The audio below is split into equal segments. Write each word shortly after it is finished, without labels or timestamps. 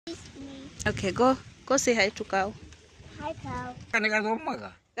Okay, go say hi to cow. Hi, cow.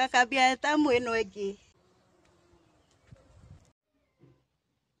 Kakabia tamu eno egi.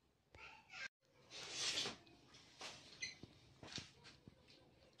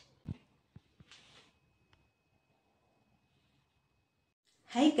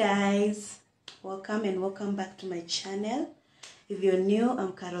 Hi guys, welcome and welcome back to my channel. If you're new,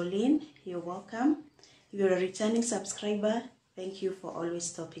 I'm Caroline. You're welcome. If you're a returning subscriber, thank you for always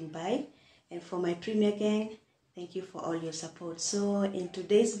stopping by. And for my premier gang, thank you for all your support. So in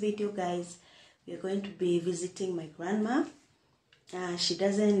today's video guys, we're going to be visiting my grandma. She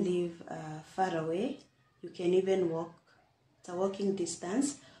doesn't live far away. You can even walk. It's a walking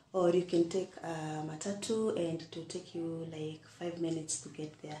distance, or you can take matatu and it will take you like 5 minutes to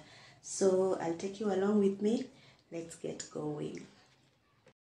get there. So I'll take you along with me. Let's get going.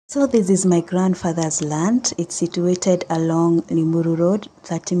 So this is my grandfather's land. It's situated along Limuru Road,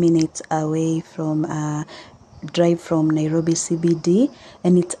 30 minutes away from drive from Nairobi CBD,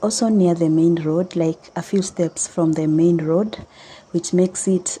 and it's also near the main road, like a few steps from the main road, which makes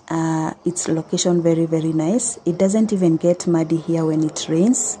it its location very, very nice. It doesn't even get muddy here when it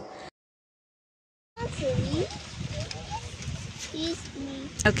rains.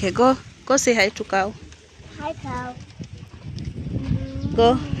 Okay, go say hi to cow. Hi, cow.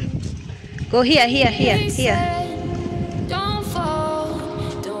 Go here. Don't fall,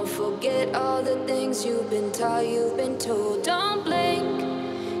 don't forget all the things you've been taught, you've been told. Don't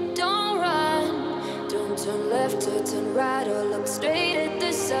blink, don't run, don't turn left or turn right or look straight at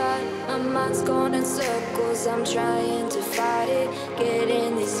the sun. My mind's going in circles, I'm trying to fight it,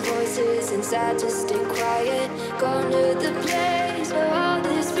 getting these voices inside to stay quiet. Gone to the place where all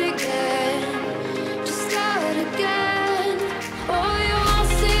this began, just start again. Oh, you won't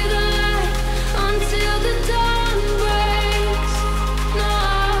see the light until the dawn breaks. No,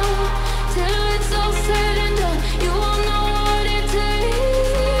 till it's all said and done, you won't know what it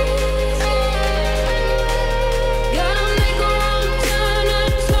takes. Gotta make a wrong turn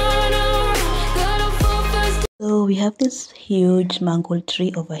and turn around. Gotta fall fast. So we have this huge mango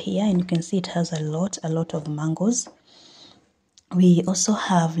tree over here, and you can see it has a lot of mangoes. We also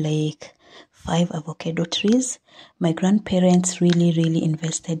have like 5 avocado trees. My grandparents really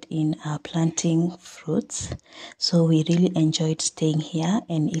invested in planting fruits, so we really enjoyed staying here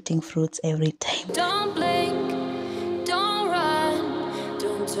and eating fruits every time. Don't blink, don't run,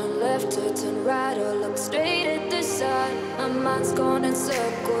 don't turn left or turn right or look straight at the sun. My mind's going in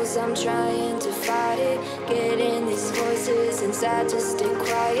circles, I'm trying to fight it, getting these voices inside to stay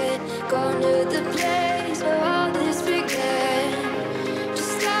quiet. Gone to the place where all this began,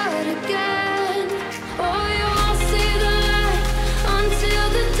 just start again. Oh, you won't see the light until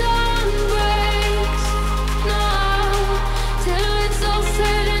the dawn breaks. No, till it's all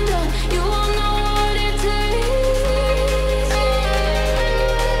said and done, you won't know what it takes.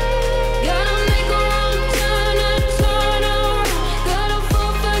 Gotta make a wrong turn and turn around. Gotta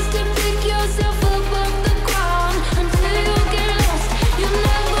fall fast to pick yourself up off the ground. Until you get lost, you'll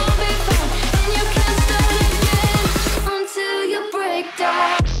never be found, and you can't start again until you break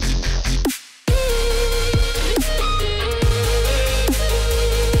down.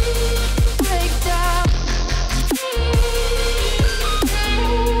 Break down.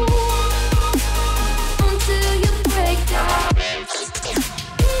 Until you break down.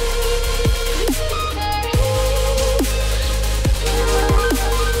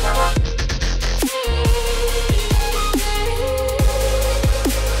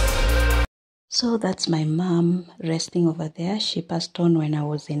 So that's my mom resting over there. She passed on when I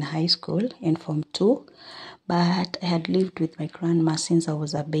was in high school in Form 2, but I had lived with my grandma since I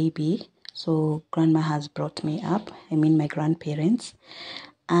was a baby. So grandma has brought me up, I mean my grandparents.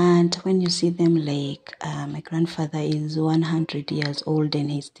 And when you see them, like my grandfather is 100 years old and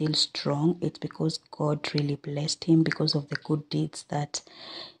he's still strong, it's because God really blessed him because of the good deeds that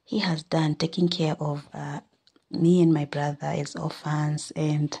he has done, taking care of me and my brother as orphans.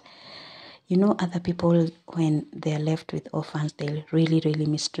 And you know, other people, when they're left with orphans, they really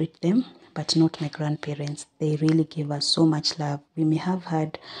mistreat them, but not my grandparents. They really give us so much love. We may have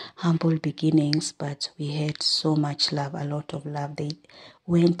had humble beginnings, but we had so much love, a lot of love. They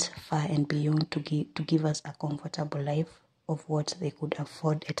went far and beyond to give us a comfortable life of what they could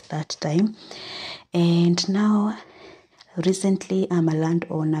afford at that time. And now, recently, I'm a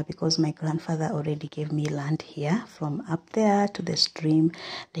landowner because my grandfather already gave me land here. From up there to the stream,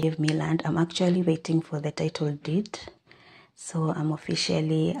 they gave me land. I'm actually waiting for the title deed. So I'm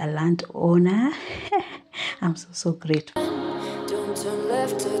officially a landowner. I'm so grateful. Don't turn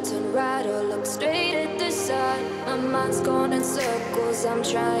left or turn right or look straight at the sun. inside. My mind's going in circles, I'm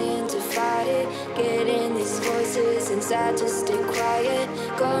trying to fight it. Getting these voices inside to stay quiet.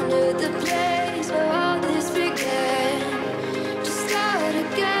 Gone to the place where all this began. Just start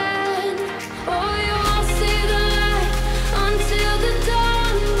again. Oh, you won't see the light until the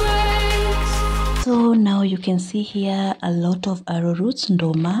dawn breaks. So now you can see here a lot of arrowroots,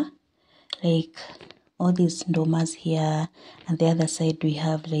 ndoma, like all these ndomas here, and the other side we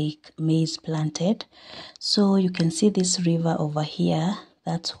have like maize planted. So you can see this river over here.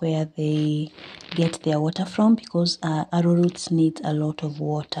 That's where they get their water from, because arrowroots need a lot of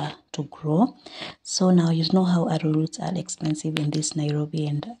water to grow. So now you know how arrowroots are expensive in this Nairobi,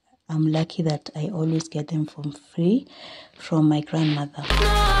 and I'm lucky that I always get them for free from my grandmother.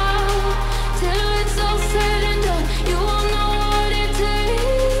 Till it's all said and done, you won't know what it takes.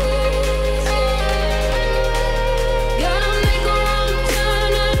 Gotta make a wrong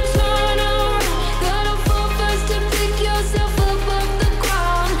turn and turn around. Gotta fall fast to pick yourself up off the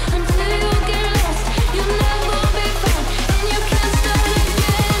ground. Until you get lost, you'll never be found. And you can't start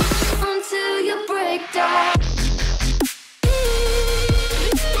again until you break down.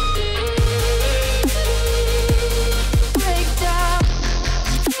 Break down.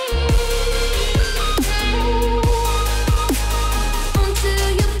 Until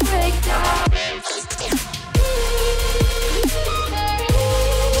you break down.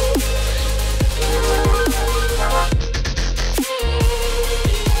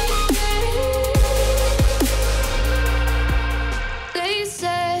 They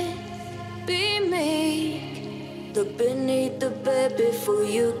said, be meek. Look beneath the bed before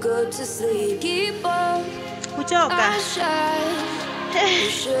you go to sleep. Keep on. I shine. You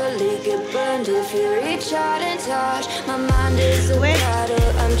surely get burned if you reach out and touch. My mind is a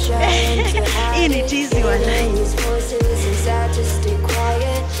battle, I'm trying to hide it. Hearing these voices inside to stay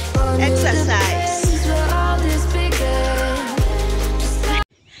quiet. Exercise. Where all this began.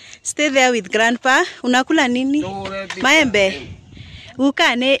 Stay there with grandpa. Unakula nini? Maembe.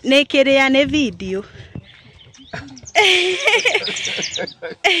 Uka ne kerea ne video.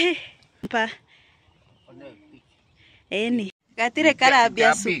 Pa. Eni. Gatire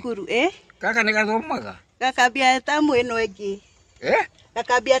karabia sukuru, Kaka ni kathomaga? Gakabia tamu eno egi.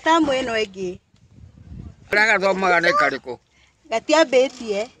 Gakabia tamu eno egi. Kaka kathomaga ni kariko? Gatia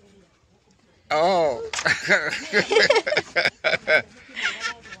beti, Oh.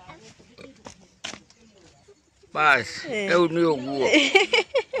 Bas, eu ni uguo.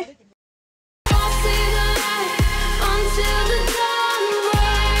 See the light until the dawn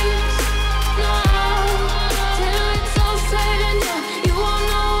breaks. No, till it's all said and done, you won't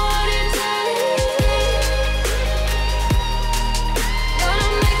know what it takes. Gotta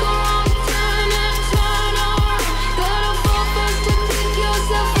make a wrong turn and turn around. Gotta fall fast to pick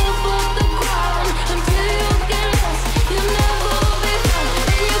yourself up off the ground. Until you get lost, you'll never be found.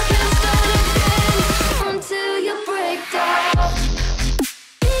 And you can't start again until you break down.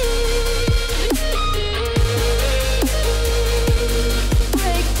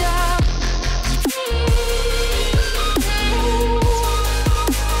 Break down.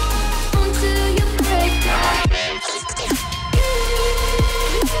 Until you break down.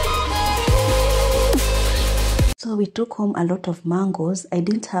 So we took home a lot of mangoes. I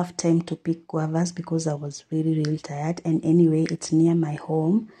didn't have time to pick guavas because I was really tired, and anyway it's near my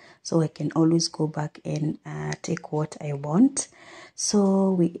home, so I can always go back and take what I want.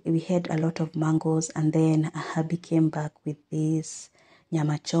 So we had a lot of mangoes, and then hubby came back with this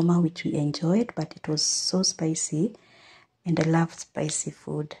nyama choma, which we enjoyed, but it was so spicy, and I love spicy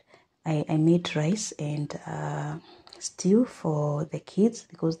food. I made rice and stew for the kids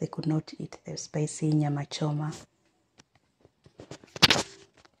because they could not eat the spicy nyama choma.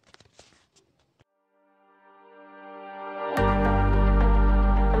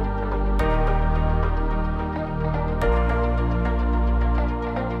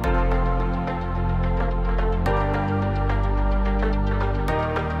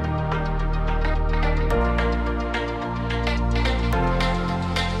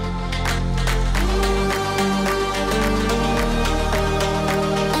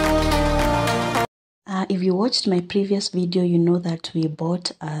 If you watched my previous video, you know that we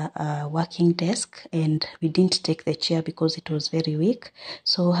bought a working desk and we didn't take the chair because it was very weak.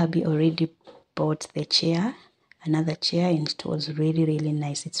 So hubby already bought the chair, another chair, and it was really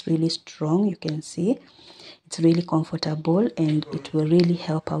nice. It's really strong, you can see. It's really comfortable and it will really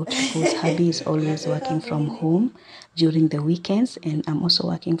help out because hubby is always working from home during the weekends and I'm also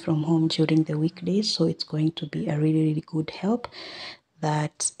working from home during the weekdays. So it's going to be a really good help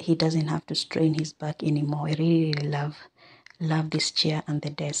that he doesn't have to strain his back anymore. I really love this chair and the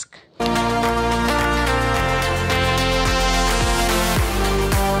desk.